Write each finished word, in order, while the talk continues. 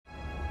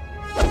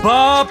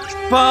Ba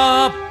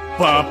ba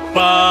ba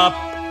ba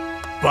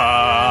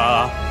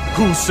ba.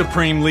 Who's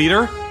Supreme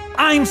Leader?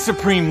 I'm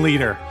Supreme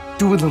Leader.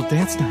 Do a little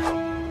dance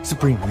now.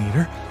 Supreme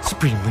Leader,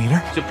 Supreme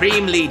Leader.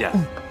 Supreme Leader,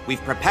 we've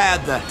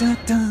prepared the...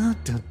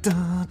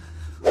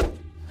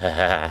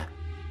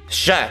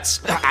 ships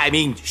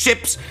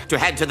to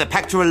head to the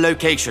pectoral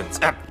locations.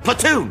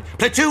 Platoon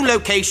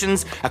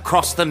locations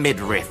across the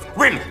midriff.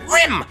 Rim,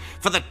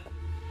 for the...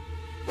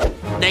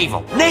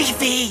 Naval.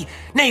 Navy.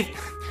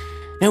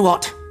 Know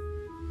what?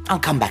 I'll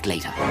come back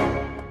later.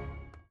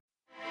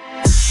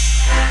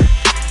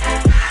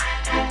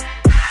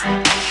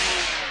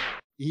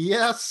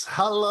 Yes,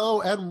 hello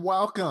and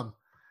welcome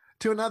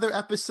to another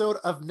episode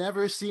of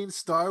Never Seen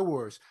Star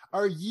Wars,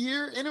 our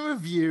year in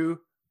review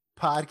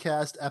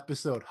podcast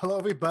episode. Hello,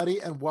 everybody,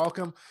 and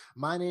welcome.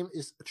 My name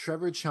is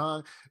Trevor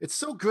Chong. It's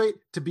so great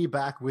to be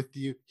back with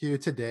you here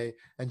today,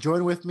 and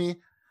join with me,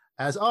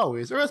 as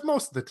always, or as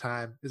most of the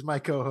time, is my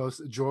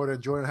co-host, Jordan.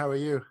 Jordan, how are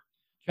you?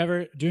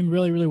 Trevor, doing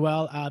really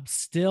well.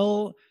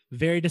 Still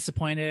very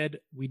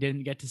disappointed we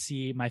didn't get to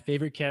see my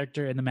favorite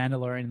character in The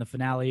Mandalorian in the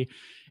finale,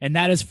 and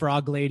that is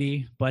Frog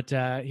Lady. But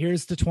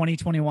here's to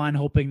 2021,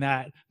 hoping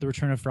that the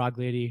return of Frog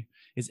Lady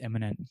is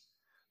imminent.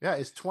 Yeah,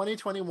 is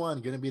 2021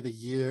 going to be the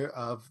year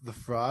of the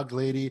Frog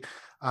Lady?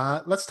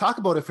 Let's talk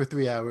about it for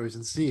 3 hours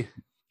and see.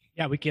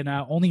 Yeah, we can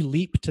only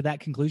leap to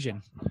that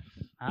conclusion.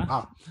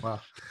 Huh?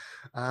 Wow.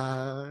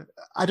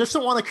 I just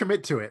don't want to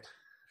commit to it.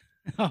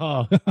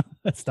 Oh,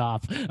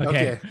 stop.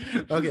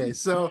 Okay.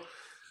 So,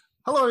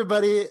 hello,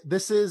 everybody.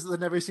 This is the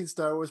Never Seen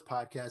Star Wars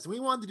podcast. We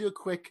wanted to do a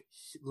quick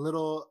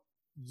little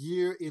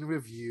year in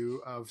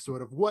review of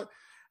sort of what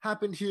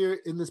happened here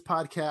in this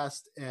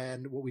podcast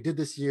and what we did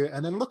this year,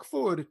 and then look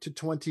forward to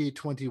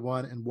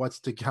 2021 and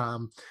what's to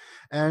come.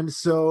 And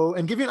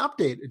give you an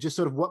update, just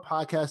sort of what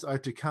podcasts are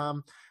to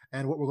come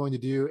and what we're going to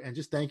do. And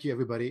just thank you,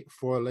 everybody,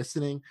 for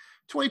listening.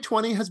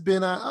 2020 has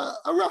been a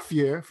rough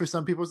year for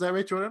some people. Is that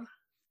right, Jordan?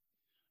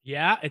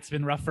 Yeah, it's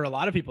been rough for a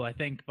lot of people, I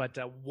think. But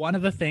one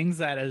of the things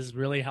that has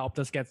really helped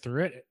us get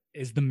through it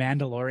is The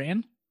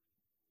Mandalorian.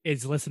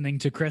 Is listening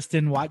to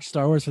Kristen watch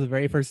Star Wars for the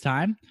very first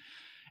time.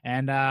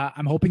 And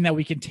I'm hoping that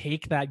we can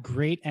take that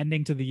great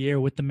ending to the year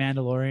with The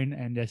Mandalorian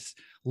and just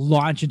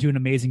launch into an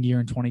amazing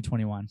year in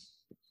 2021.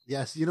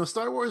 Yes,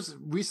 Star Wars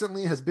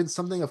recently has been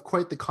something of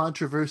quite the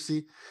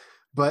controversy,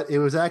 but it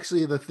was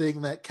actually the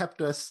thing that kept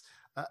us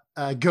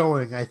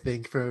going, I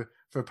think, for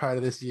part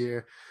of this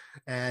year.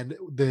 And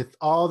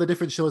all the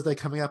different shows that are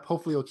coming up,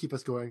 hopefully will keep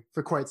us going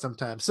for quite some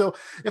time. So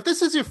if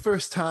this is your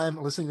first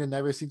time listening to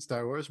Never Seen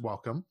Star Wars,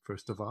 welcome,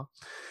 first of all.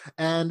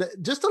 And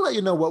just to let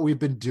you know what we've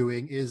been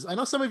doing is, I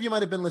know some of you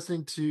might have been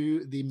listening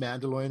to the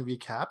Mandalorian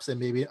recaps and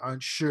maybe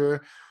aren't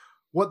sure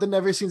what the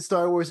Never Seen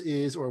Star Wars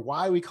is or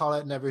why we call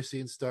it Never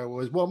Seen Star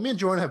Wars. Well, me and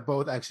Jordan have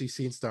both actually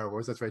seen Star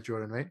Wars. That's right,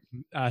 Jordan, right?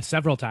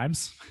 Several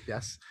times.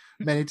 Yes,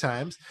 many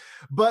times.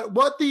 But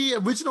what the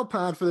original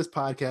plan for this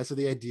podcast or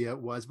the idea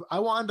was, I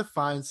wanted to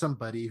find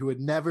somebody who had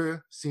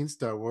never seen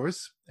Star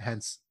Wars,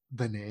 hence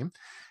the name.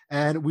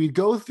 And we'd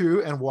go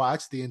through and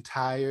watch the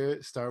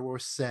entire Star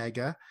Wars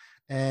saga.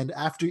 And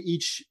after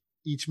each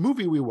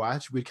movie we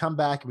watch, we'd come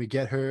back and we'd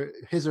get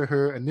his or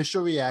her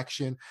initial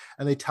reaction,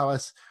 and they tell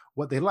us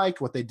what they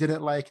liked, what they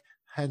didn't like,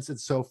 hence and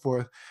so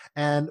forth.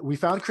 And we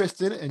found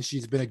Kristen, and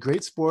she's been a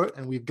great sport,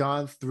 and we've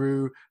gone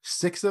through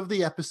 6 of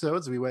the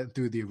episodes. We went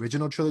through the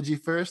original trilogy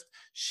first.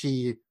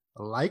 She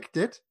liked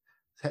it,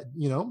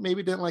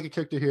 maybe didn't like a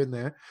character here and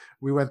there.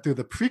 We went through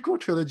the prequel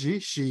trilogy.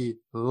 She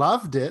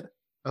loved it.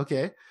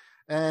 Okay.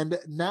 And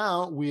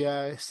now we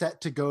are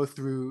set to go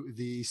through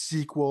the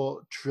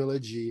sequel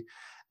trilogy.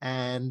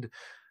 And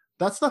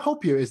that's the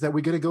hope here, is that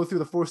we're going to go through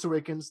The Force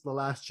Awakens, The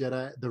Last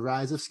Jedi, The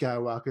Rise of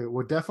Skywalker.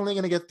 We're definitely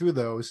going to get through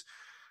those.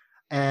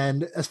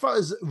 And as far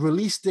as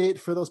release date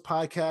for those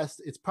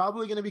podcasts, it's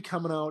probably going to be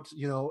coming out,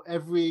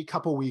 every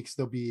couple weeks.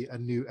 There'll be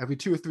every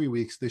 2 or 3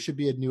 weeks, there should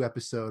be a new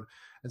episode.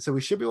 And so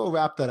we should be able to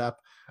wrap that up,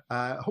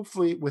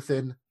 hopefully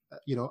within,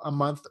 a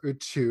month or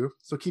 2.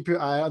 So keep your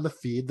eye on the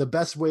feed. The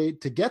best way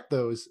to get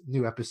those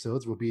new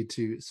episodes will be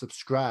to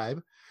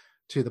subscribe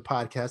to the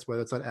podcast,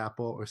 whether it's on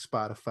Apple or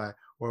Spotify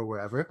or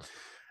wherever.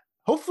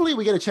 Hopefully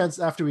we get a chance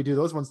after we do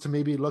those ones to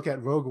maybe look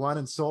at Rogue One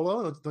and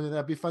Solo. Don't you think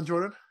that'd be fun,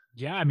 Jordan?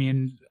 Yeah, I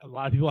mean, a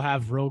lot of people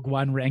have Rogue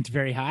One ranked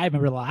very high. I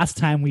remember the last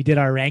time we did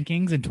our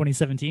rankings in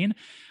 2017,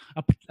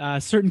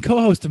 a certain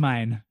co-host of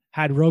mine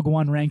had Rogue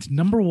One ranked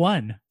number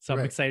 1. So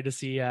I'm excited to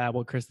see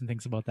what Kristen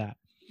thinks about that.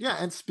 Yeah,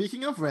 and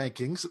speaking of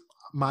rankings,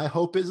 my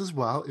hope is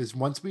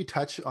once we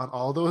touch on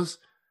all those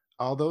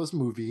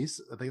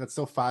movies, I think that's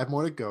still 5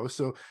 more to go.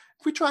 So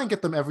if we try and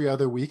get them every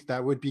other week,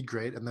 that would be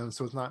great. And then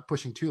so it's not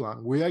pushing too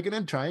long, we are going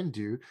to try and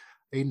do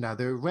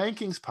another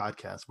rankings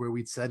podcast where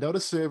we'd send out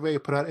a survey,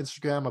 put out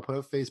Instagram, I'll put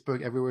out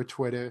Facebook, everywhere,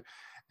 Twitter,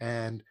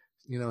 and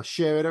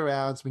share it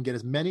around so we can get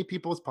as many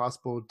people as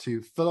possible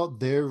to fill out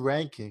their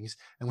rankings,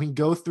 and we can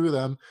go through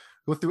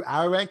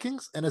our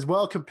rankings and as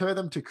well compare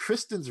them to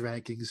Kristen's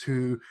rankings,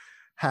 who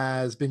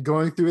has been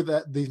going through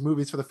these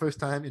movies for the first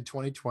time in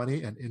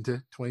 2020 and into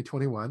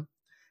 2021,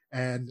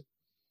 and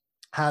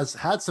has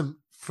had some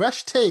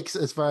fresh takes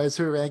as far as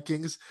her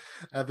rankings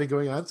have been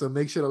going on. So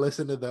make sure to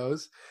listen to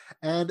those.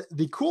 And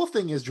the cool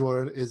thing is,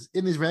 Jordan, is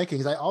in these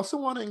rankings, I also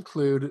want to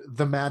include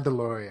The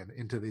Mandalorian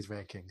into these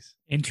rankings.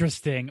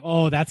 Interesting.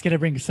 Oh, that's going to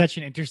bring such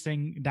an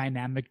interesting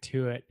dynamic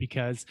to it,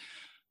 because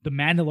The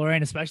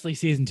Mandalorian, especially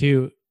season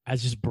 2,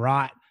 has just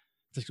brought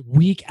just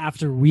week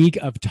after week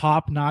of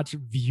top-notch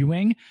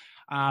viewing.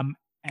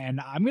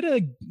 And I'm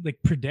going to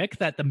predict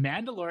that The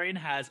Mandalorian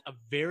has a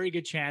very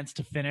good chance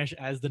to finish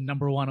as the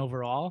number 1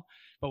 overall,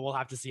 but we'll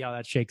have to see how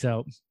that shakes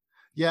out.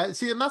 Yeah,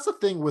 see, and that's the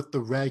thing with the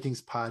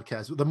rankings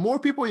podcast. The more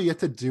people you get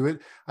to do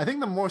it, I think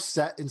the more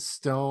set in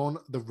stone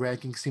the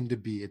rankings seem to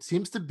be. It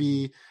seems to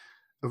be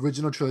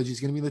original trilogy is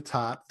going to be the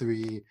top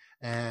 3,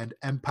 and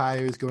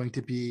Empire is going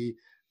to be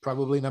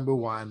probably number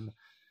 1.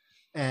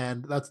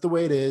 And that's the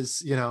way it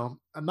is. You know,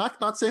 I'm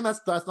not saying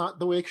that's not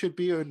the way it should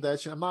be, or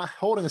I'm not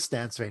holding a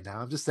stance right now.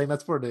 I'm just saying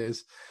that's what it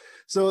is.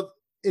 So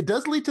it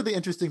does lead to the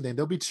interesting thing.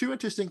 There'll be 2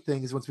 interesting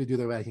things once we do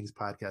the rankings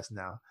podcast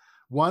now.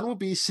 One will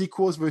be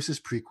sequels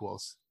versus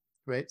prequels,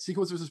 right?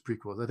 Sequels versus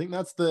prequels. I think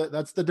that's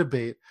the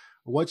debate.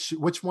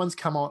 Which ones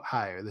come out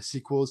higher, the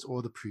sequels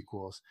or the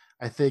prequels?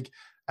 I think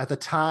at the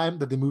time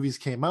that the movies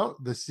came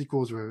out, the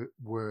sequels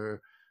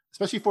were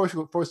especially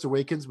Force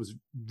Awakens was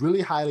really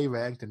highly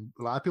ranked, and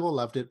a lot of people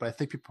loved it, but I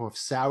think people have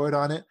soured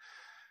on it.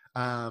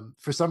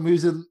 For some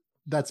reason,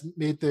 that's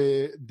made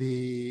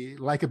the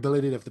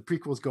likability of the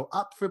prequels go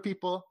up for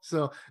people.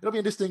 So it'll be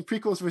interesting.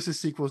 Prequels versus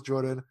sequels,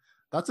 Jordan.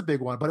 That's a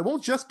big one, but it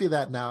won't just be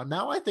that now.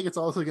 Now I think it's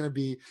also going to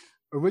be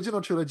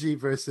original trilogy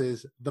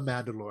versus The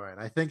Mandalorian.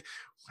 I think,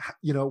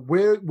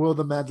 where will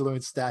The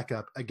Mandalorian stack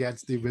up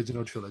against the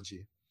original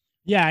trilogy?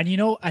 Yeah,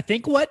 and I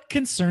think what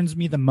concerns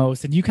me the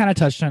most, and you kind of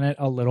touched on it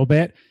a little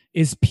bit,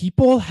 is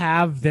people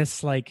have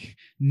this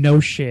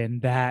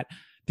notion that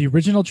the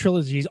original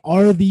trilogies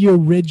are the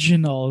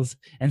originals,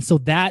 and so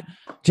that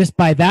just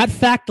by that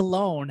fact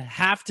alone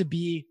have to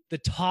be the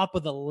top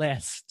of the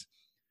list.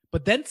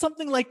 But then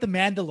something like The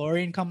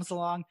Mandalorian comes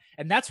along,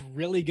 and that's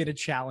really going to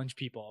challenge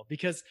people,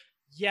 because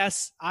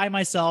yes, I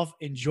myself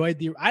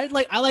enjoyed I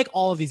like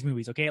all of these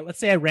movies. Okay, let's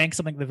say I rank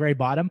something at the very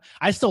bottom.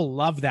 I still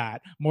love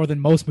that more than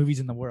most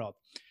movies in the world.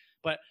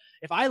 But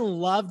if I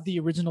loved the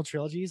original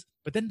trilogies,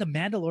 but then The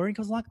Mandalorian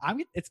comes along,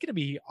 it's going to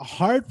be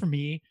hard for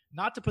me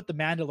not to put The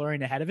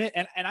Mandalorian ahead of it.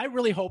 And I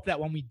really hope that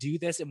when we do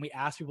this and we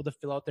ask people to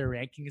fill out their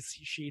rankings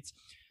sheets,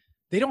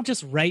 they don't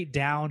just write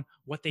down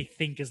what they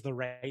think is the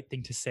right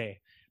thing to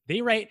say.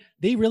 They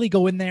really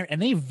go in there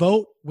and they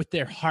vote with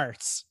their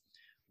hearts.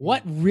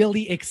 What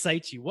really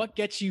excites you? What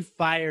gets you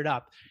fired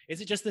up?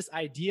 Is it just this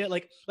idea?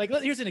 Like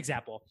here's an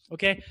example.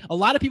 Okay. A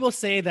lot of people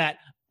say that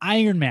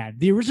Iron Man,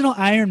 the original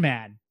Iron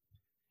Man,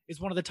 is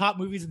one of the top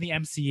movies in the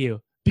MCU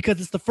because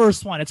it's the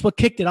first one. It's what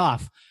kicked it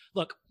off.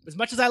 Look, as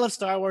much as I love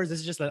Star Wars, this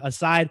is just an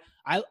aside.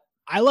 I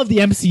love the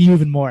MCU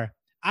even more.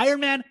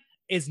 Iron Man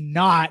is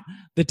not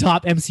the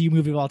top MCU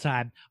movie of all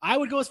time. I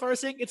would go as far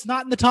as saying it's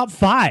not in the top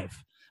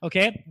 5.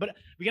 Okay. But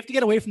we have to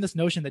get away from this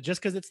notion that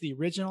just because it's the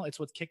original, it's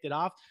what's kicked it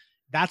off.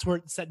 That's where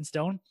it's set in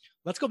stone.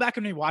 Let's go back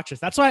and rewatch this.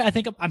 That's why I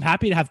think I'm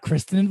happy to have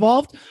Kristen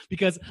involved,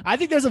 because I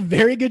think there's a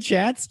very good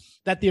chance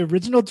that the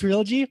original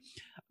trilogy,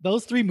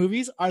 those 3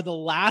 movies, are the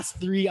last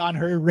 3 on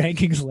her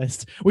rankings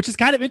list, which is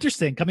kind of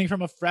interesting coming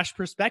from a fresh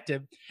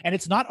perspective. And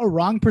it's not a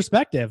wrong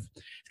perspective,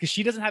 because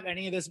she doesn't have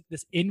any of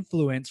this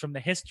influence from the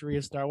history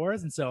of Star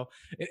Wars. And so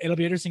it'll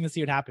be interesting to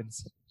see what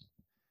happens.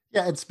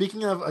 Yeah, and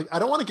speaking of, I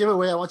don't want to give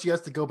away. I want you guys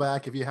to go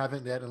back, if you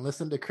haven't yet, and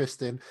listen to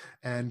Kristen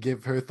and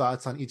give her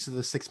thoughts on each of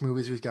the 6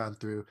 movies we've gone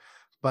through.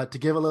 But to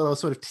give a little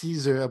sort of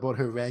teaser about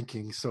her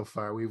rankings so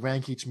far, we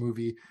rank each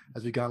movie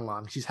as we've gone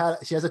along. She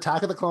has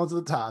Attack of the Clones at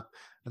the top,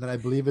 and then I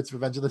believe it's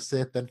Revenge of the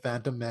Sith, then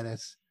Phantom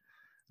Menace,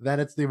 then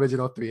it's the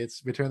original 3.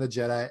 It's Return of the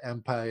Jedi,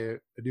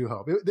 Empire, A New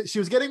Hope. She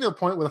was getting to a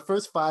point where the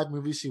first 5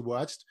 movies she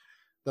watched,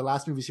 the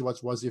last movie she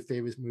watched was your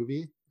favorite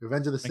movie.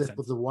 Revenge of the Sith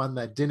was the one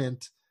that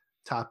didn't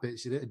top it.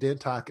 She didn't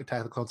talk Attack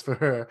of the Clones for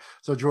her.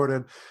 So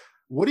Jordan,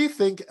 what do you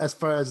think as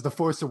far as The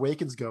Force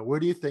Awakens go? Where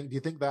do you think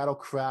that'll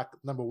crack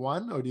number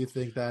 1, or do you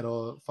think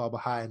that'll fall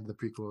behind the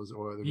prequels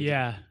or the original?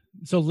 Yeah.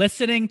 So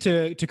listening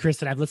to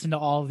Kristen, I've listened to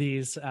all of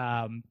these.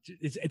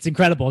 It's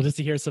incredible just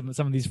to hear some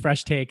of these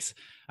fresh takes.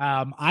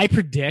 I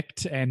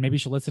predict, and maybe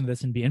she'll listen to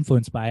this and be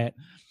influenced by it,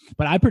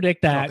 but I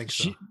predict that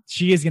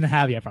she is going to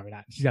have, probably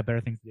not. She's got better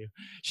things to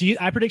do.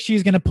 I predict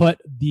she's going to put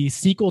the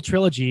sequel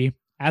trilogy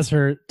as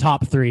her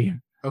top 3.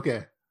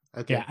 Okay.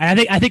 Yeah,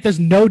 and I think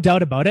there's no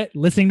doubt about it.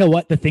 Listening to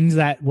what the things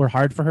that were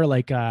hard for her,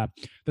 like the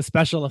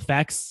special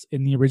effects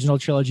in the original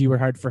trilogy, were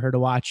hard for her to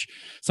watch.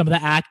 Some of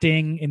the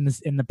acting in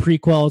the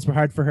prequels were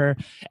hard for her,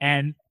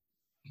 and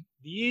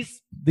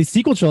the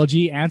sequel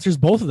trilogy answers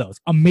both of those.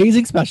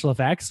 Amazing special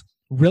effects,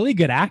 really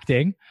good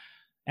acting,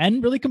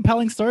 and really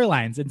compelling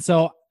storylines. And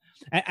so,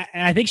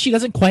 I think she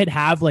doesn't quite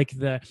have like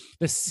the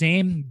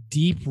same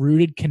deep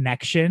rooted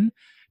connection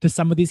to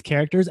some of these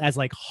characters as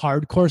like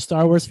hardcore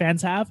Star Wars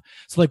fans have.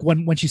 So like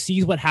when she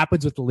sees what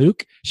happens with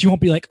Luke, she won't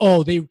be like,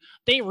 oh,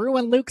 they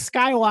ruined Luke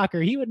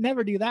Skywalker. He would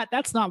never do that.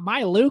 That's not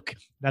my Luke.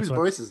 Whose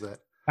voice is that?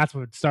 That's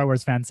what Star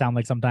Wars fans sound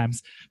like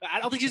sometimes. But I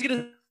don't think she's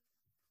going to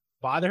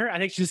bother her. I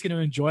think she's just going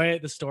to enjoy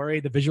the story,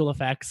 the visual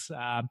effects.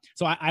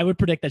 So I would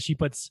predict that she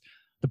puts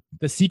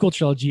the sequel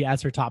trilogy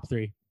as her top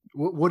 3.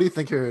 What do you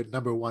think her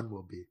number 1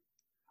 will be?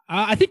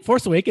 I think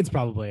Force Awakens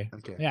probably.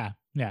 Okay. Yeah.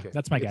 Okay.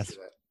 That's my guess.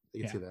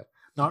 You can see that.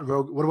 Not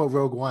Rogue. What about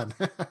Rogue One?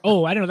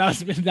 Oh, I don't know.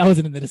 That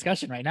wasn't in the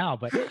discussion right now,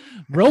 but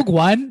Rogue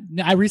One.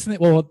 There's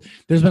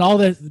been all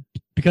this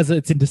because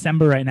it's in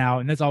December right now,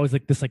 and there's always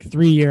like this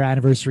 3-year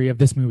anniversary of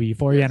this movie,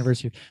 4-year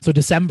anniversary. So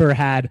December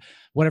had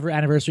whatever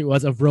anniversary it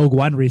was of Rogue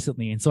One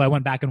recently, and so I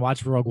went back and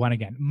watched Rogue One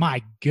again.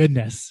 My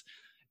goodness,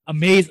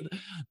 amazing,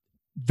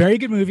 very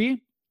good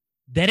movie.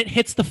 Then it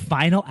hits the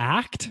final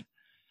act,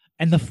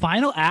 and the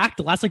final act,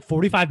 the last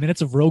 45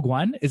 minutes of Rogue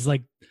One is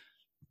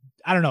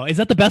I don't know. Is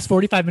that the best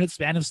 45-minute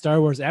span of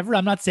Star Wars ever?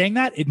 I'm not saying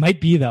that. It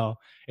might be, though.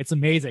 It's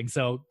amazing.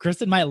 So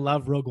Kristen might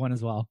love Rogue One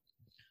as well.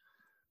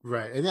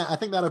 Right. And yeah, I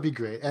think that'll be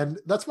great. And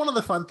that's one of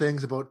the fun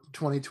things about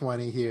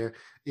 2020 here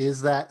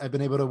is that I've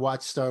been able to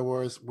watch Star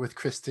Wars with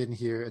Kristen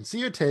here and see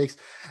your takes.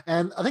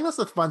 And I think that's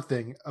the fun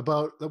thing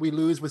about that we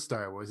lose with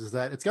Star Wars is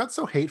that it's gotten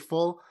so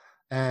hateful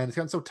and it's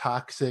gotten so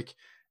toxic.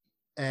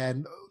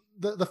 And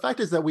the fact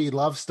is that we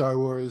love Star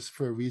Wars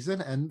for a reason.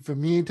 And for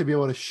me to be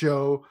able to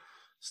show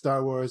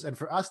Star Wars and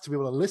for us to be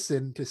able to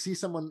listen to see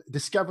someone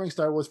discovering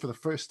Star Wars for the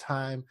first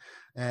time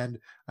and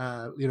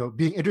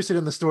being interested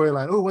in the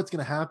storyline, what's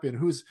going to happen,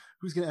 who's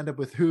going to end up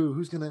with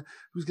who's going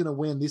to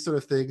win, these sort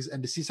of things,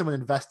 and to see someone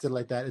invested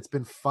like that, it's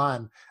been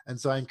fun. And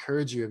so I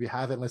encourage you, if you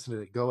haven't listened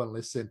to it, go and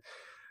listen.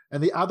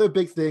 And the other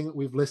big thing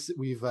we've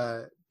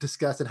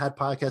discussed and had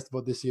podcasts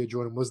about this year,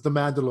 Jordan, was The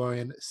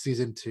Mandalorian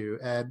season 2,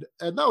 and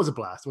that was a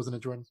blast, wasn't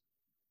it, Jordan?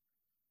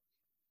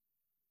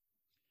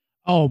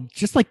 Oh,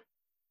 just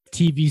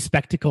TV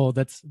spectacle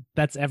that's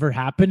ever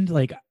happened.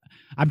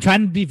 I'm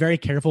trying to be very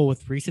careful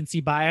with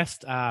recency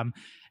biased and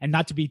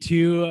not to be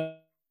too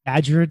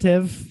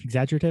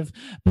exaggerative,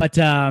 but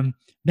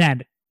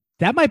man,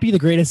 that might be the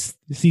greatest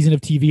season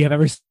of TV I've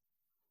ever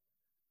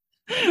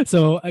seen.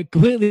 So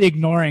completely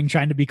ignoring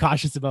trying to be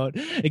cautious about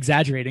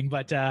exaggerating,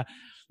 but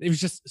it was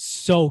just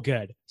so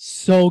good.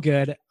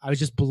 I was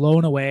just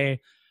blown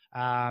away.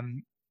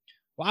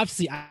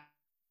 Obviously I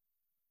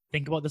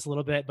think about this a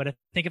little bit, but I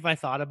think if I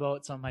thought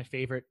about some of my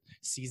favorite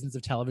seasons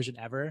of television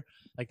ever,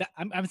 like that,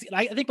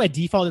 I think by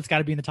default it's got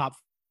to be in the top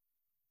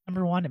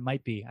number 1. It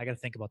might be. I got to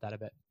think about that a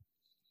bit.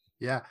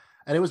 Yeah,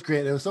 and it was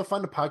great. It was so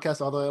fun to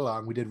podcast all the way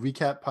along. We did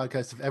recap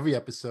podcasts of every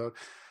episode,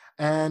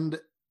 and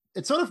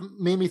it sort of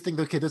made me think,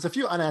 okay, there's a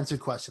few unanswered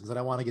questions that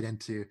I want to get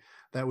into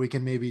that we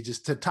can maybe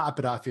just to top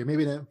it off here.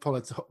 Maybe to pull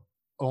its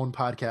own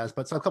podcast,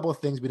 but so a couple of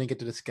things we didn't get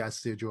to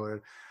discuss here,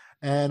 Jordan.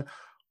 And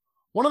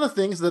one of the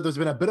things that there's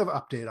been a bit of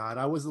update on,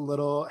 I was a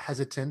little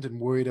hesitant and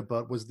worried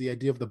about, was the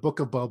idea of the Book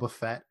of Boba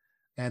Fett.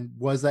 And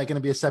was that going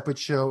to be a separate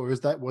show, or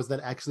was that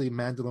actually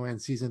Mandalorian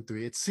season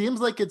 3? It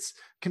seems like it's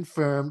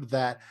confirmed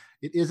that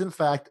it is in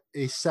fact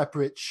a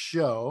separate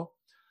show,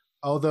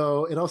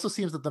 although it also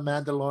seems that the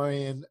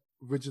Mandalorian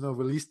original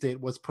release date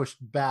was pushed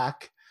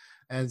back.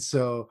 And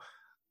so,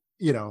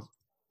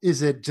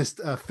 is it just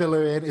a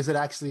filler in? Is it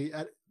actually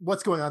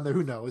what's going on there?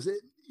 Who knows?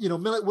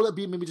 Will it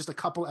be maybe just a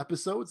couple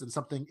episodes and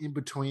something in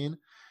between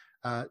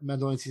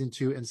Mandalorian season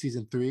 2 and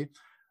season 3?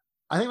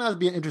 I think that would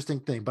be an interesting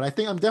thing, but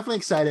I'm definitely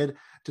excited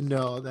to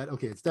know that,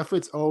 okay, it's definitely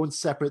its own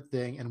separate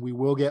thing and we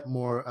will get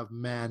more of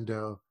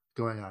Mando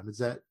going on.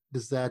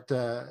 Does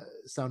that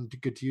sound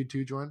good to you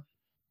too, Jordan?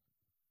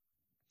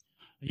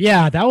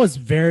 Yeah, that was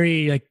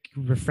very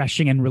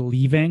refreshing and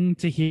relieving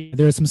to hear.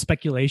 There was some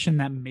speculation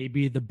that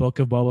maybe the Book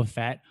of Boba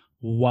Fett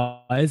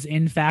was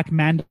in fact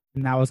Mando,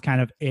 and that was kind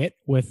of it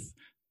with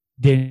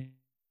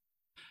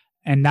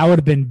and that would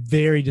have been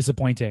very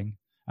disappointing.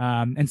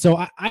 And so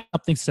I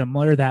think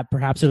similar, that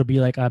perhaps it'll be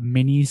like a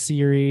mini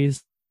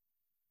series,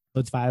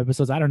 it's 5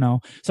 episodes, I don't know,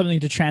 something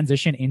to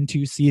transition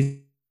into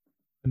season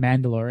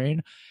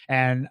Mandalorian.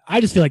 And I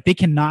just feel like they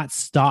cannot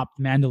stop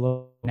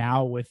Mandalorian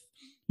now with,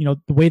 the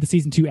way the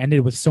season 2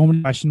 ended with so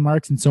many question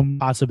marks and so many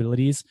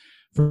possibilities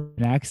for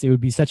next. It would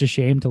be such a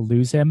shame to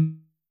lose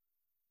him.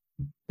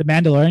 The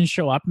Mandalorian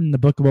show up in the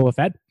Book of Boba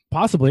Fett,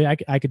 possibly.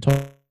 I could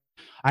totally.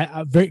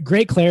 Very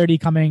great clarity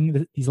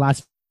coming these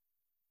last,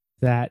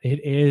 that it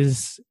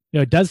is,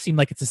 it does seem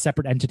like it's a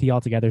separate entity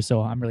altogether.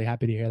 So I'm really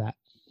happy to hear that.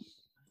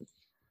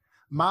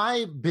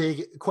 My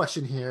big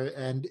question here,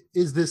 and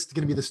is this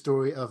going to be the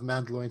story of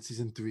Mandalorian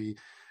season 3,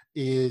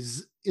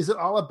 is it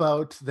all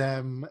about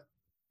them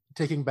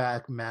taking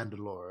back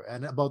Mandalore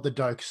and about the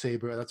dark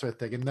saber and that sort of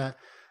thing? And that,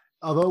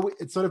 although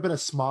it's sort of been a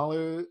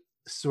smaller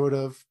sort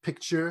of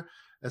picture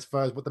as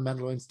far as what the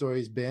Mandalorian story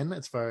has been,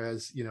 as far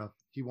as,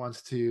 he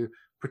wants to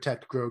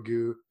protect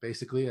Grogu,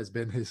 basically, has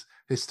been his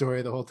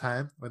story the whole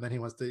time. And then he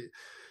wants to,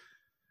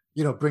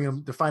 bring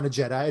him to find a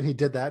Jedi, and he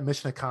did that.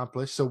 Mission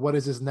accomplished. So what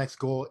is his next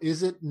goal?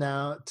 Is it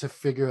now to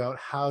figure out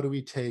how do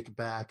we take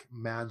back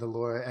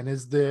Mandalore? And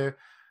is there,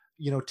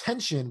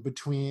 tension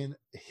between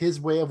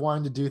his way of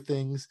wanting to do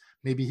things,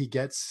 maybe he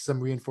gets some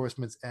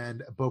reinforcements,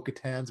 and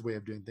Bo-Katan's way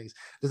of doing things?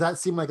 Does that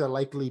seem like a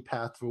likely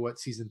path for what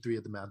season 3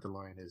 of The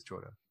Mandalorian is,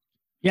 Jordan?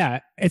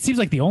 Yeah, it seems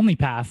like the only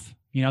path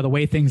you know, the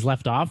way things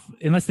left off,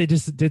 unless they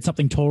just did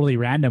something totally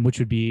random, which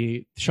would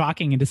be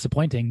shocking and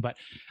disappointing. But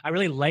I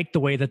really like the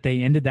way that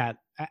they ended that.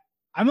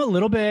 I'm a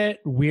little bit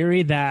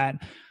weary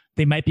that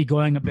they might be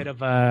going a bit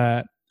of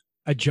a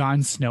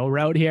Jon Snow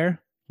route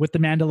here with the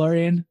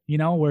Mandalorian, you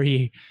know, where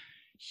he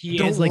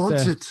Don't is like want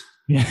the it.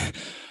 yeah.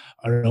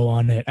 I don't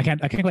want it. I can't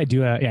quite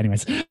do it. Yeah,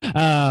 anyways,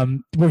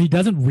 where he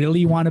doesn't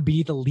really want to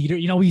be the leader.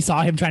 You know, we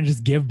saw him trying to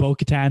just give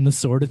Bo-Katan the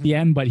sword at the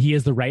end, but he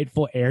is the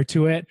rightful heir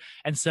to it.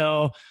 And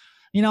so,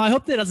 you know, I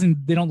hope they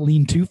don't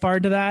lean too far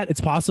into that. It's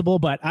possible,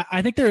 but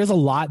I think there is a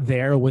lot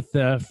there with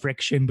the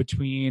friction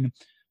between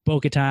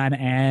Bo-Katan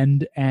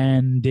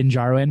and Din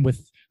Djarin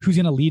with who's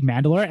going to lead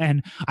Mandalore.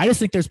 And I just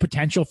think there's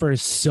potential for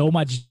so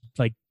much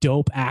like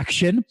dope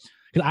action.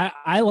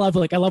 I love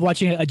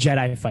watching a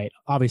Jedi fight.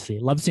 Obviously,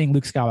 love seeing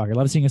Luke Skywalker,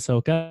 love seeing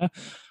Ahsoka.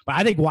 But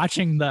I think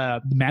watching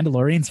the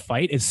Mandalorians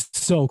fight is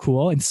so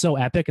cool and so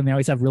epic, and they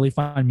always have really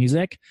fun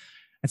music.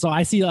 And so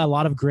I see a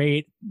lot of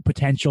great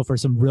potential for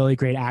some really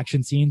great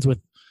action scenes with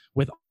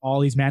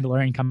all these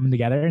Mandalorian coming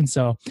together. And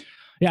so,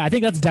 yeah, I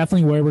think that's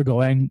definitely where we're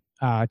going.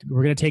 We're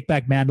going to take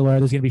back Mandalore.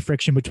 There's going to be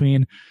friction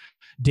between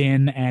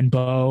Din and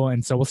Bo,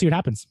 and so we'll see what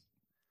happens.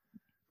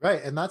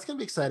 Right, and that's going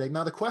to be exciting.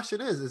 Now the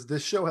question is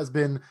this show it's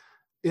been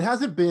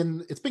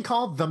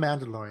called The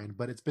Mandalorian,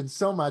 but it's been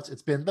so much.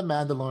 It's been The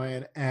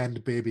Mandalorian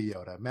and Baby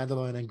Yoda,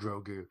 Mandalorian and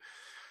Grogu.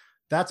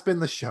 That's been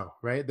the show,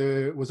 right?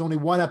 There was only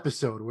one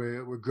episode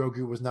where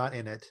Grogu was not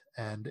in it,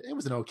 and it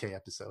was an okay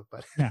episode,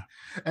 but yeah.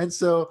 And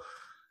so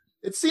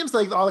it seems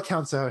like all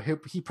accounts are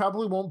he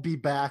probably won't be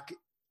back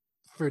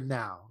for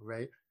now,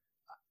 right?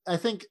 I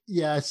think,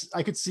 yes,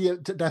 I could see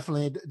it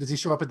definitely. Does he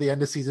show up at the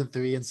end of season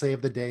 3 and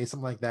save the day,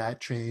 something like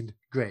that? Trained,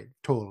 great,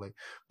 totally.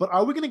 But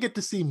are we going to get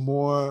to see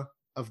more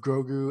of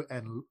Grogu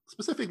and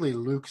specifically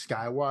Luke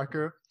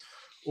Skywalker,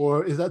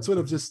 or is that sort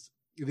of just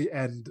the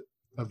end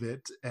of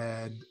it?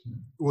 And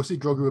we'll see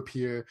Grogu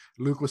appear.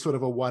 Luke was sort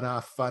of a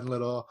one-off, fun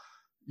little,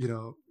 you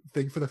know,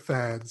 thing for the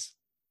fans,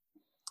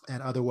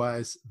 and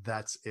otherwise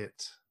that's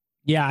it.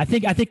 Yeah, I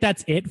think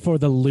that's it for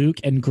the Luke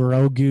and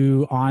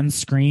Grogu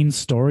on-screen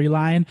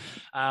storyline.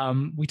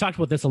 We talked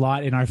about this a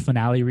lot in our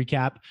finale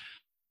recap.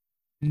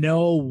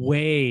 No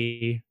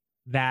way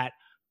that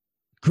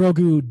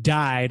Grogu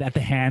died at the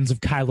hands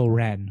of Kylo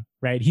Ren,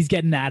 right? He's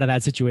getting out of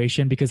that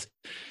situation, because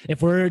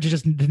if we're to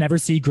just never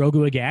see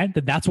Grogu again,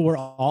 then that's what we're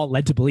all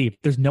led to believe.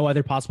 There's no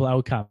other possible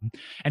outcome.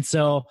 And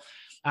so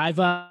I've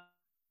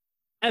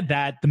said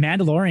that the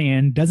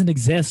Mandalorian doesn't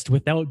exist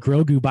without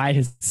Grogu by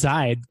his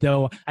side,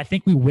 though I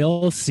think we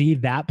will see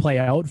that play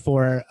out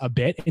for a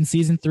bit in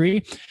season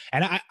 3.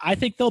 And I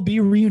think they'll be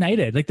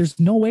reunited. Like, there's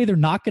no way they're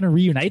not going to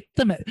reunite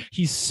them.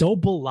 He's so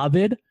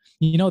beloved.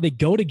 You know, they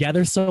go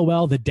together so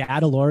well. The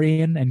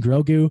Dadalorian and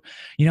Grogu,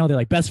 you know, they're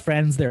like best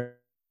friends. It's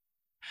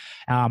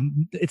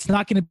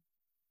not going to be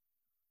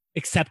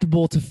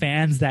acceptable to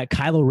fans that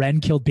Kylo Ren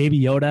killed Baby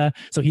Yoda,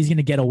 so he's going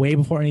to get away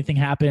before anything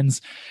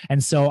happens.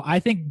 And so I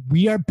think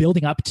we are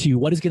building up to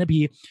what is going to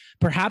be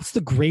perhaps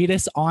the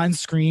greatest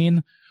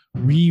on-screen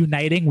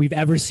reuniting we've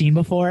ever seen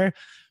before,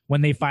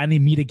 when they finally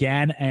meet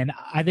again. And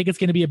I think it's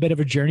going to be a bit of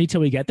a journey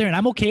till we get there. And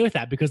I'm okay with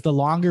that, because the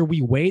longer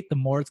we wait, the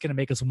more it's going to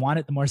make us want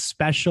it, the more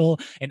special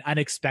and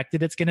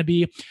unexpected it's going to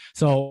be.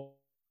 So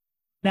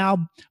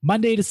now,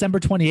 Monday, December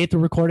 28th,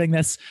 we're recording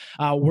this.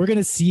 We're going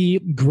to see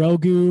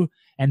Grogu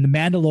and the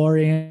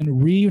Mandalorian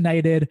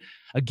reunited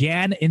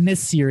again in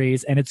this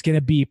series. And it's going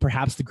to be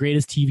perhaps the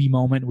greatest TV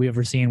moment we've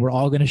ever seen. We're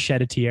all going to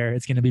shed a tear.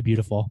 It's going to be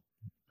beautiful.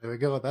 There we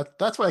go.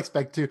 That's what I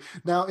expect too.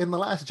 Now, in The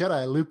Last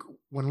Jedi,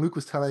 when Luke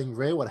was telling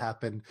Rey what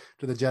happened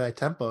to the Jedi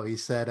Temple, he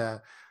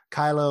said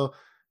Kylo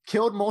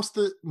killed most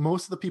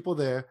of the people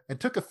there and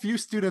took a few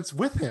students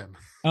with him.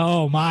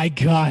 Oh my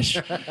gosh!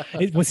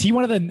 Was he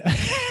one of the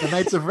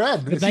Knights of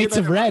Ren? The Knights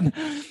of Ren.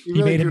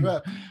 He really grew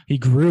up. He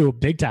grew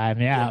big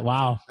time. Yeah.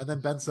 Wow. And then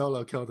Ben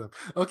Solo killed him.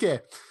 Okay,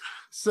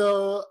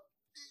 so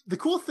the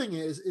cool thing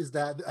is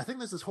that I think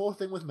there's this whole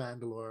thing with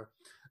Mandalore.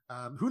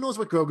 Who knows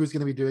what Grogu's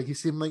going to be doing? He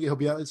seemed like he'll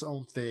be on his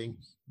own thing.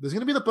 There's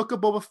going to be the Book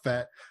of Boba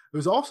Fett.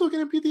 There's also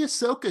going to be the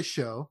Ahsoka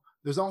show.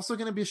 There's also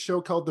going to be a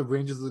show called The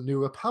Rangers of the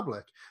New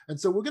Republic. And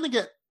so we're going to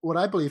get what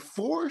I believe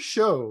 4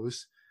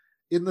 shows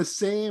in the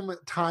same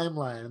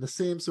timeline, in the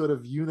same sort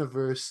of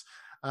universe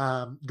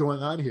going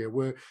on here,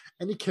 where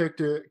any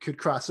character could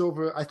cross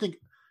over. I think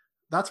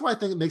that's why I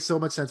think it makes so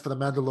much sense for The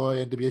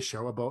Mandalorian to be a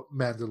show about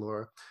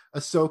Mandalore.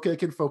 Ahsoka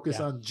can focus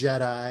on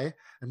Jedi,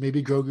 and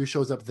maybe Grogu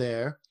shows up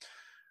there.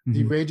 Mm-hmm.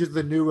 The Rangers of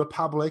the New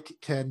Republic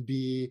can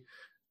be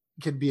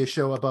a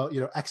show about, you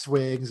know,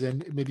 X-Wings,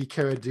 and maybe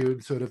Cara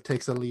Dune sort of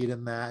takes a lead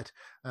in that.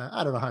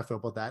 I don't know how I feel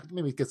about that.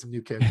 Maybe get some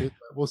new characters,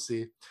 but we'll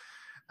see.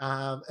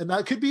 And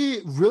that could be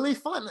really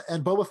fun.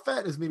 And Boba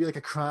Fett is maybe like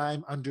a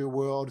crime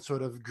underworld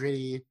sort of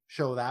gritty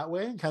show that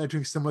way, and kind of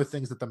doing similar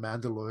things that The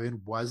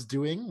Mandalorian was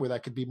doing, where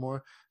that could be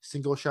more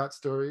single shot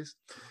stories.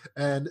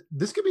 And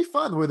this could be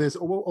fun, where there's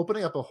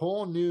opening up a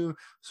whole new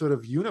sort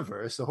of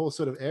universe, a whole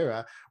sort of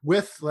era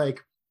with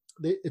like,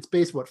 it's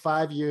based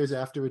 5 years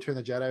after Return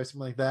of the Jedi or something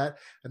like that,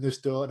 and there's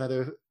still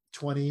another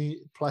 20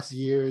 plus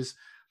years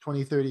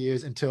 20, 30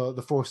 years until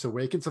The Force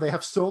Awakens. So they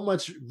have so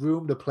much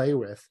room to play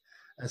with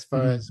as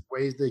far as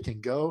ways they can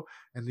go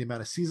and the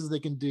amount of seasons they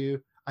can do.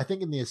 I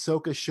think in the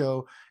Ahsoka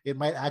show, it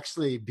might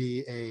actually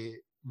be a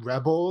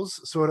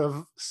Rebels sort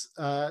of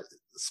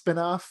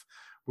spin-off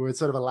where it's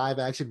sort of a live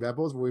action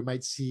Rebels where we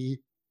might see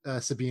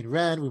Sabine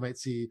Wren, we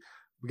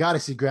got to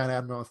see Grand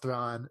Admiral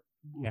Thrawn,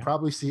 we'll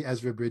probably see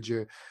Ezra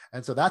Bridger.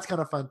 And so that's kind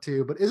of fun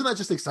too. But isn't that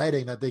just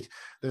exciting that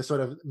they're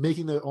sort of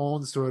making their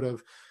own sort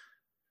of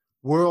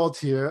world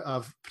here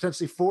of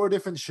potentially 4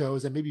 different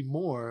shows and maybe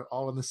more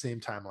all in the same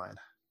timeline?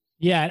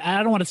 Yeah,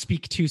 I don't want to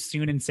speak too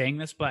soon in saying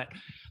this, but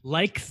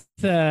like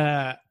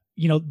the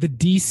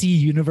DC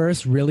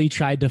universe really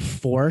tried to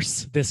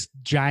force this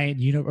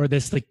giant or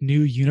this like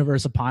new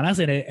universe upon us,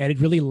 and it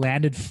really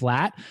landed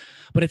flat.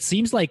 But it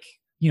seems like,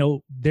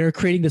 they're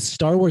creating this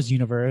Star Wars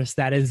universe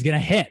that is going to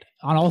hit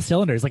on all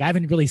cylinders. Like I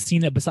haven't really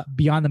seen it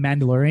beyond The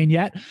Mandalorian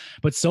yet,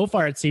 but so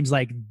far it seems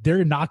like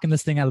they're knocking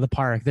this thing out of the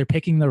park. They're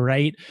picking the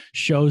right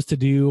shows to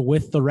do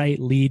with the right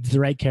leads, the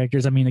right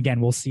characters. I mean, again,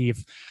 we'll see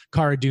if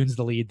Cara Dune's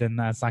the lead, then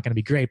that's not going to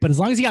be great. But as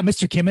long as you got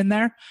Mr. Kim in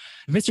there,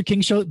 if Mr.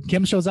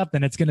 Kim shows up,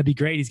 then it's going to be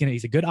great.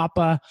 He's a good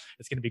Appa.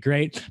 It's going to be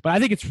great. But I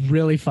think it's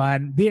really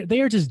fun.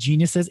 They are just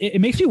geniuses. It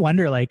makes me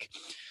wonder, like,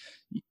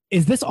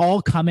 is this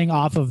all coming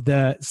off of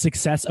the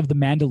success of The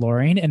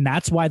Mandalorian, and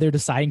that's why they're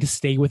deciding to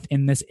stay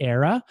within this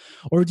era?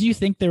 Or do you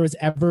think there was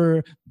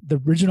ever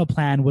the original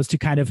plan was to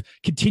kind of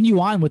continue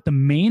on with the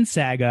main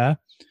saga,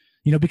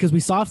 because we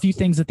saw a few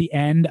things at the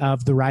end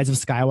of The Rise of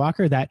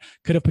Skywalker that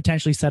could have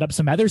potentially set up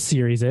some other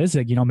series,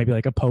 maybe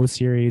like a Poe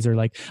series or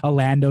like a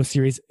Lando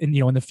series in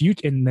the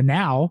future, in the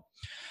now.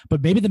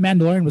 But maybe The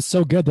Mandalorian was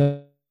so good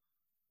that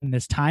in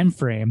this time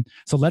frame,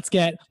 so let's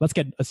get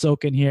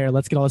Ahsoka in here,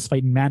 let's get all this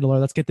fight in Mandalore,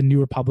 let's get the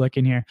New Republic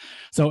in here.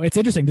 So it's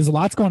interesting. There's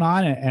lots going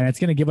on, and it's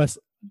going to give us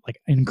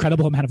like an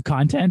incredible amount of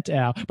content.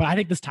 But I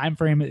think this time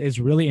frame is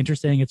really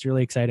interesting. It's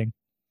really exciting.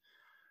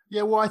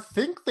 Yeah, well, I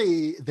think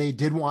they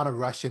did want to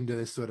rush into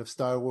this sort of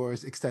Star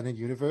Wars extended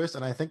universe,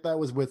 and I think that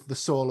was with the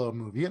Solo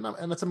movie,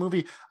 and it's a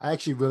movie I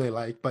actually really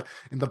like, but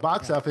in the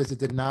box office, it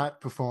did not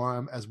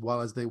perform as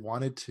well as they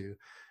wanted to.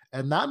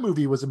 And that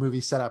movie was a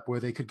movie set up where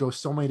they could go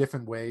so many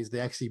different ways.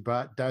 They actually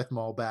brought Darth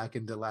Maul back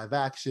into live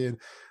action.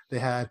 They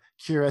had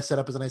Kira set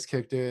up as a nice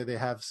character. They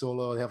have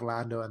Solo, they have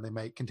Lando, and they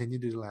might continue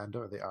to do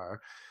Lando, or they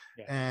are.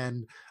 Yeah.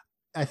 And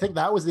I think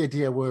that was the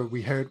idea where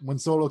we heard when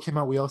Solo came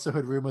out, we also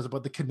heard rumors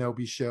about the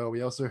Kenobi show.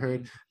 We also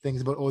heard things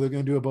about, they're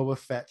going to do a Boba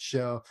Fett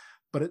show.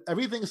 But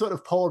everything sort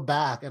of pulled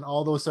back, and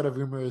all those sort of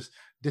rumors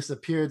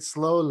disappeared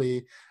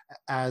slowly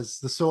as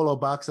the Solo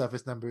box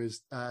office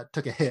numbers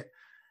took a hit.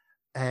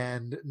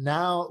 And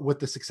now with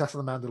the success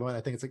of The Mandalorian,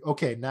 I think it's like,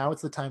 okay, now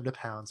it's the time to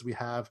pounce. We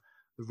have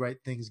the right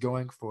things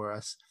going for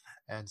us.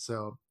 And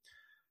so,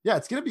 yeah,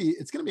 it's going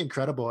to be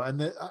incredible. And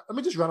let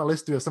me just run a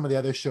list through some of the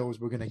other shows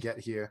we're going to get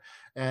here.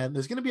 And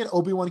there's going to be an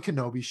Obi-Wan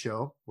Kenobi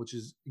show, which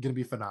is going to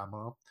be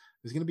phenomenal.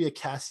 There's going to be a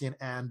Cassian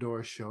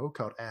Andor show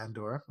called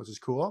Andor, which is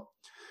cool.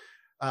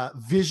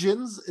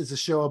 Visions is a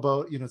show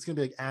about, it's going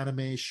to be like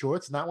anime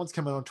shorts. And that one's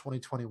coming out in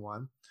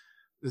 2021.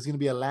 There's going to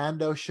be a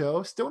Lando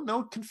show. Still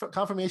no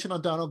confirmation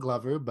on Donald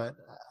Glover, but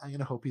I'm going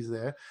to hope he's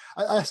there.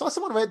 I saw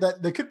someone write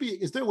that there could be,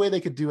 is there a way they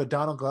could do a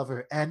Donald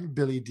Glover and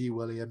Billy D.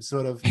 Williams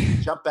sort of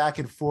jump back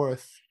and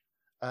forth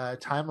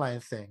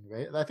timeline thing,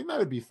 right? I think that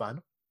would be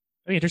fun.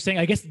 Interesting.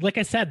 I guess, like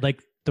I said,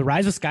 like The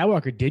Rise of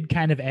Skywalker did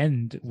kind of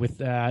end with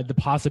the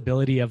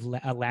possibility of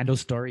a Lando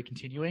story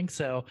continuing.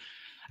 So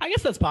I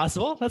guess that's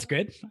possible. That's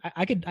good.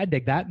 I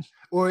dig that.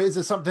 Or is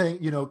it something,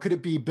 could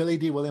it be Billy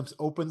D. Williams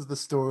opens the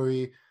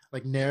story,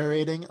 like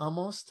narrating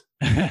almost?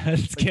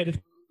 It's good.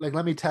 Like,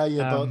 let me tell you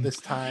about this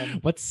time.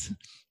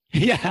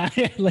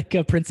 Like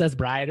a Princess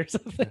Bride or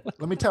something.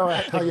 Let me tell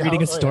you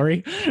reading a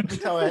story. Let me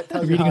tell you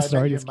reading how a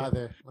story. I met your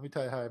mother. Let me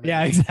tell you how I met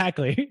Yeah,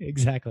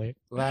 exactly.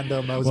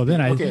 Lando Mosby.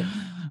 Well,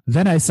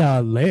 then I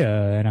saw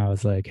Leia, and I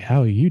was like,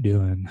 "How are you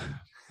doing?"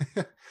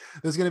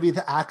 There's going to be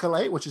The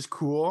Acolyte, which is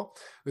cool.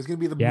 There's going to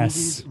be the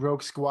movies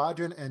Rogue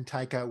Squadron and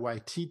Taika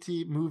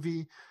Waititi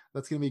movie.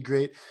 That's going to be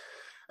great.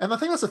 And I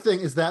think that's the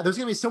thing, is that there's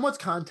going to be so much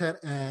content.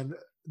 And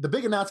the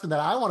big announcement that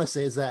I want to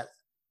say is that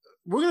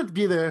we're going to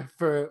be there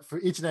for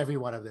each and every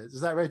one of these. Is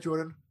that right,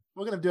 Jordan?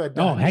 We're going to do it.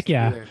 Oh, heck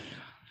yeah.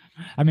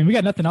 I mean, we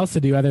got nothing else to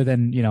do other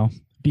than,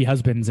 be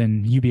husbands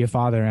and you be a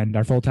father and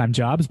our full-time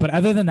jobs. But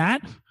other than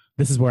that,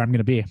 this is where I'm going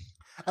to be.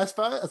 As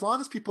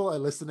long as people are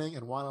listening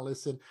and want to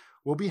listen,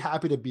 we'll be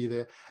happy to be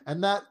there.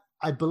 And that,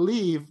 I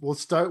believe, we'll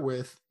start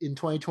with in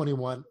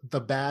 2021, The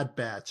Bad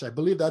Batch. I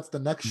believe that's the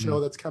next show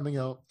that's coming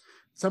out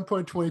some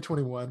point in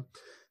 2021.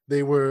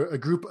 They were a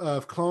group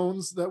of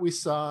clones that we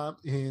saw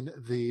in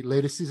the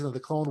latest season of the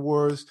Clone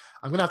Wars.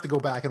 I'm going to have to go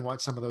back and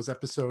watch some of those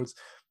episodes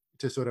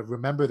to sort of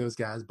remember those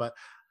guys. But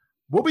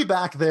we'll be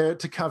back there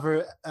to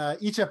cover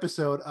each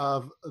episode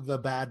of The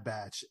Bad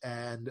Batch.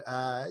 And,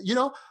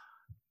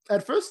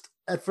 at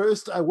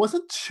first, I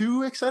wasn't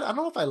too excited. I don't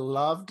know if I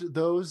loved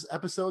those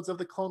episodes of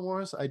the Clone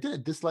Wars. I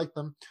didn't dislike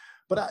them.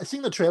 But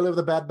seeing the trailer of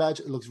The Bad Batch,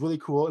 it looks really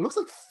cool. It looks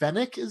like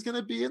Fennec is going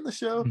to be in the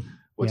show,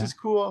 which is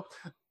cool.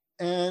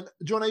 And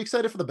Jonah, are you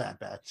excited for the Bad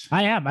Batch?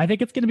 I am. I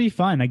think it's going to be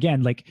fun.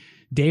 Again, like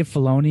Dave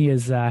Filoni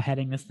is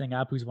heading this thing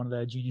up, who's one of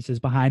the geniuses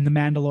behind The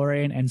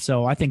Mandalorian. And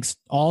so I think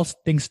all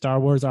things Star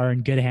Wars are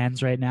in good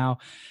hands right now.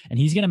 And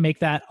he's going to make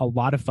that a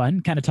lot of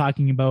fun, kind of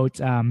talking about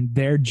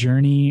their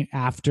journey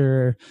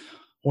after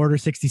Order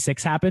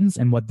 66 happens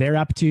and what they're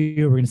up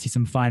to. We're going to see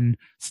some fun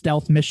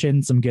stealth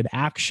missions, some good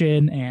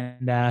action.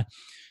 And,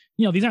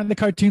 these aren't the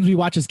cartoons we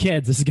watch as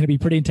kids. This is going to be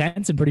pretty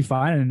intense and pretty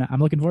fun. And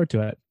I'm looking forward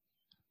to it.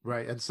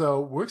 Right. And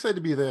so we're excited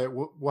to be there.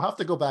 We'll have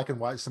to go back and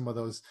watch some of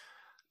those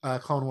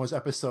Clone Wars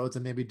episodes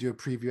and maybe do a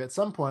preview at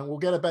some point. We'll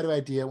get a better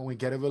idea when we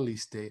get a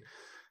release date.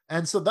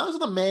 And so those are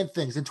the main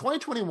things. In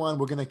 2021,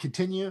 we're going to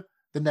continue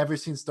the Never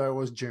Seen Star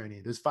Wars journey.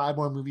 There's 5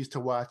 more movies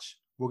to watch.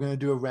 We're going to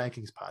do a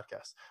rankings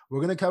podcast. We're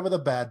going to cover the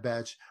Bad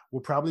Batch.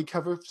 We'll probably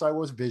cover Star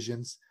Wars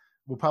Visions.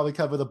 We'll probably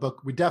cover the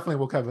book. We definitely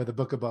will cover the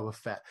Book of Boba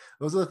Fett.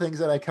 Those are the things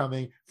that are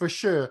coming for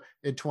sure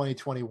in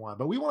 2021.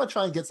 But we want to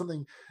try and get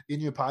something in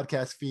your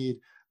podcast feed,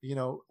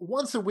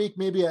 once a week,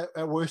 maybe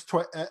at worst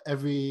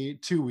every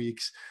 2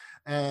 weeks.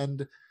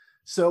 And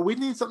so we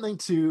need something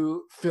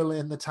to fill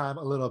in the time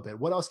a little bit.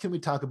 What else can we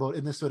talk about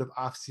in this sort of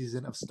off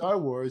season of Star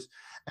Wars?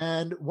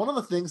 And one of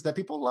the things that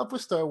people love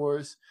with Star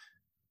Wars,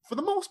 for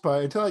the most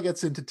part, until it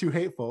gets into too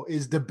hateful,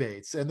 is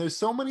debates. And there's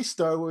so many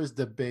Star Wars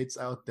debates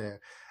out there.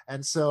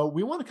 And so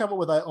we want to come up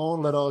with our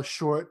own little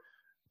short,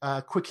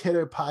 quick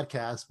hitter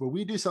podcast where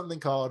we do something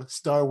called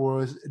Star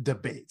Wars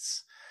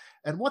Debates.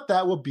 And what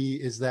that will be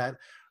is that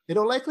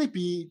it'll likely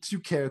be 2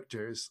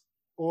 characters,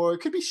 or it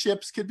could be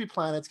ships, could be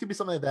planets, could be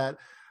something like that.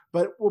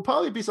 But we'll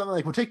probably be something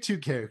like, we'll take 2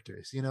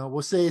 characters,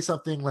 we'll say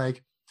something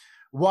like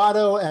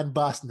Watto and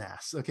Boss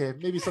Nass. Okay,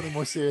 maybe something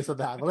more serious than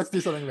that, but let's do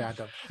something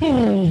random.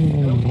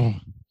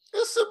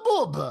 It's a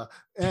Boba.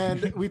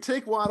 And we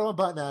take Watto and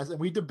Boss Nass and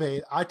we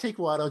debate. I take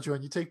Watto,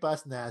 Jordan, you take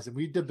Boss Nass, and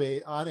we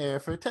debate on air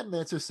for 10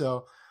 minutes or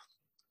so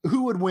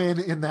who would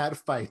win in that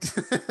fight.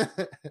 And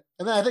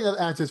then I think the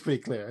answer is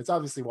pretty clear. It's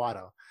obviously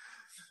Watto.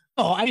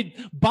 Oh,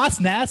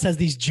 Boss Nass has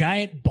these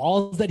giant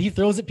balls that he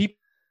throws at people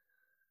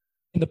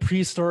in the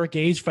prehistoric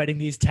age fighting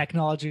these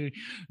technology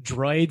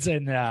droids,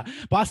 and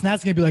Boss Nass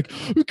is gonna be like,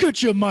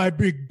 catch you my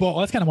big ball.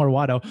 That's kind of more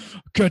Watto.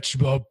 Catch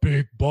my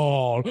big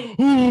ball.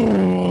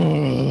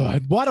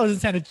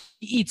 Watto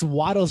eats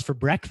Wattos for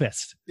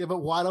breakfast. Yeah, but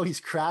Watto, he's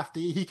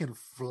crafty. He can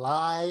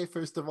fly,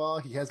 first of all.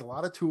 He has a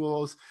lot of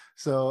tools.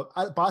 So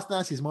Boss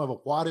Nass, he's more of a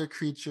water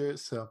creature.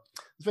 So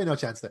there's really no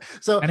chance there.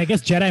 So, and I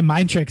guess Jedi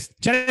mind tricks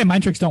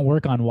don't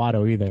work on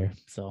Watto either.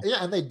 So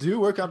yeah, and they do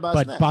work on Boss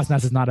Nass. But Boss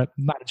Nass is not a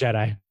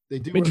Jedi. They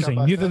do. Interesting.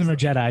 Neither of them are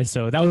Jedi,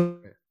 so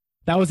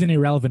that was an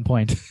irrelevant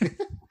point.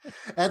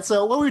 And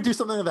so when we do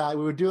something like that,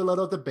 we would do a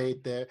little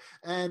debate there.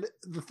 And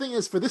the thing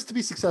is, for this to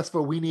be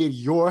successful, we need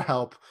your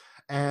help.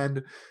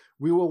 And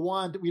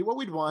what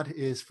we'd want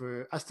is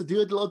for us to do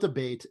a little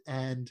debate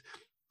and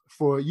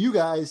for you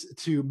guys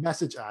to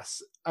message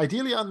us.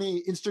 Ideally on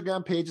the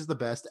Instagram page is the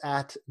best,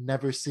 at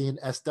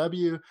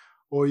NeverSeenSW,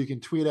 or you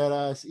can tweet at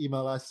us,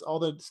 email us. All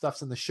the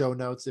stuff's in the show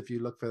notes if you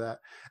look for that.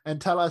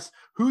 And tell us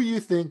who you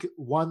think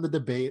won the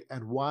debate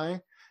and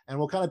why. And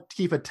we'll kind of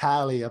keep a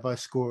tally of our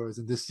scores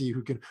and just see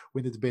who can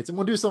win the debates. And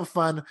we'll do some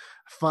fun.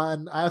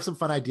 I have some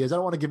fun ideas. I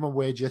don't want to give them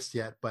away just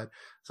yet, but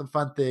some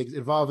fun things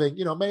involving,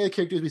 many of the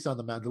characters we saw in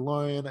The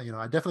Mandalorian.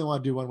 I definitely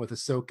want to do one with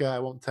Ahsoka. I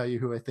won't tell you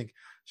who I think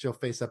she'll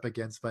face up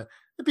against, but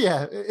it'd be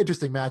an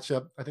interesting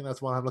matchup. I think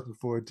that's one I'm looking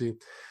forward to.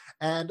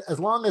 And as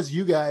long as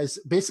you guys,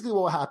 basically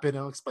what will happen, and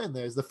I'll explain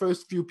there, is the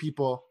first few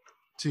people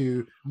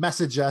to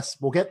message us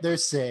will get their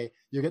say,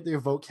 you'll get their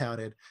vote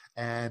counted,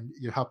 and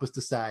you'll help us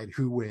decide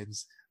who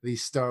wins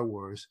these Star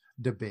Wars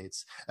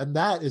debates. And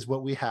that is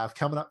what we have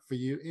coming up for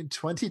you in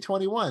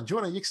 2021.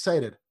 Jordan, are you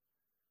excited?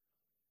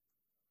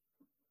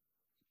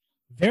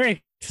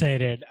 Very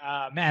excited.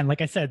 Man,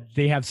 like I said,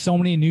 they have so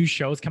many new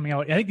shows coming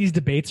out. I think these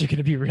debates are going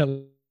to be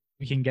real.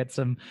 We can get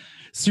some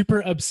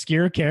super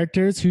obscure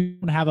characters who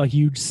don't have a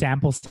huge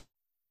sample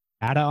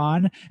data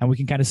on, and we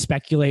can kind of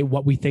speculate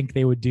what we think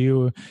they would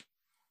do,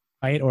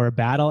 fight or a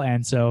battle.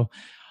 And so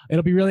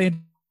it'll be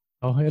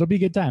it'll be a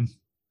good time.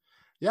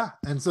 Yeah,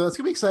 and so it's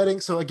going to be exciting.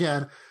 So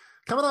again,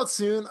 coming out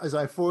soon is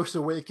our Force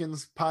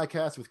Awakens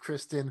podcast with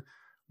Kristen.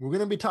 We're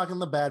going to be talking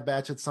The Bad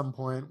Batch at some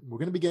point. We're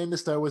going to be getting to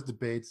Star Wars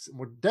debates.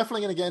 We're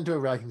definitely going to get into a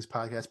rankings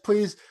podcast.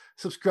 Please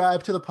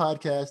subscribe to the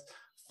podcast.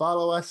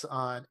 Follow us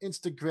on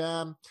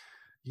Instagram.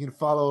 You can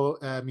follow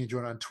me and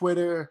Jordan on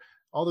Twitter,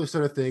 all those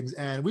sort of things.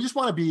 And we just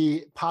want to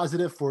be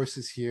positive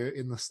forces here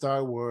in the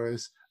Star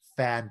Wars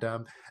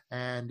fandom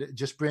and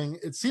just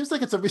it seems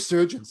like it's a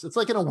resurgence. It's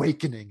like an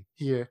awakening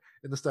here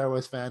in the Star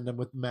Wars fandom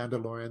with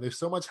Mandalorian. There's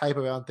so much hype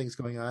around things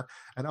going on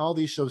and all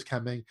these shows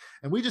coming.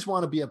 And we just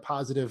want to be a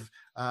positive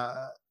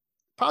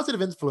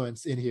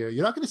influence in here.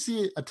 You're not going to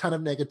see a ton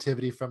of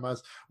negativity from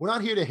us. We're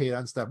not here to hate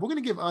on stuff. We're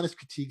going to give honest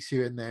critiques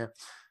here and there,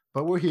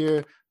 but we're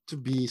here to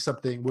be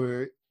something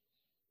where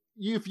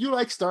if you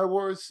like Star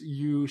Wars,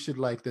 you should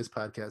like this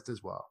podcast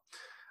as well.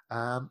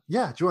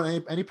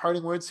 Jordan, any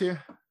parting words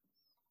here?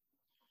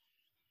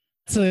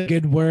 That's a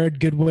good word.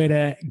 Good way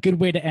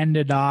to end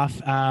it off.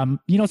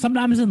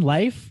 Sometimes in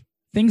life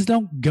things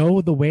don't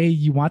go the way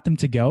you want them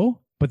to go,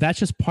 but that's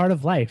just part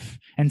of life.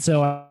 And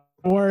so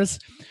Wars,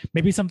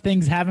 maybe some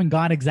things haven't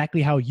gone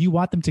exactly how you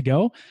want them to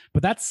go,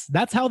 but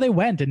that's how they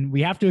went, and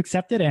we have to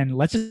accept it, and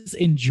let's just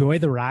enjoy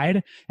the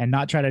ride and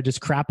not try to just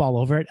crap all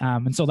over it.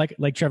 And so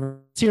like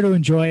Trevor, it's here to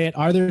enjoy it.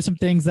 Are there some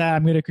things that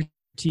I'm going to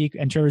critique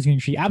and Trevor's going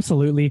to critique?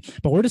 Absolutely,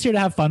 but we're just here to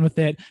have fun with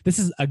it. This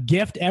is a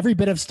gift, every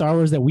bit of Star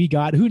Wars that we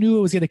got. Who knew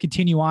it was going to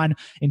continue on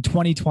in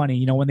 2020,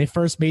 you know, when they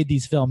first made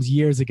these films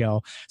years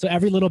ago. So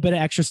every little bit of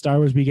extra Star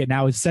Wars we get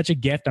now is such a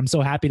gift. I'm so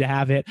happy to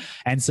have it,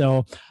 and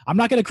so I'm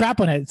not going to crap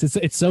on it.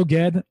 It's so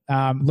good.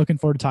 Looking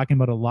forward to talking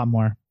about it a lot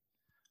more.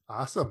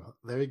 Awesome.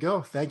 There you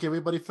go. Thank you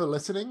everybody for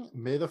listening.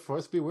 May the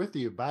Force be with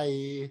you.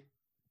 Bye.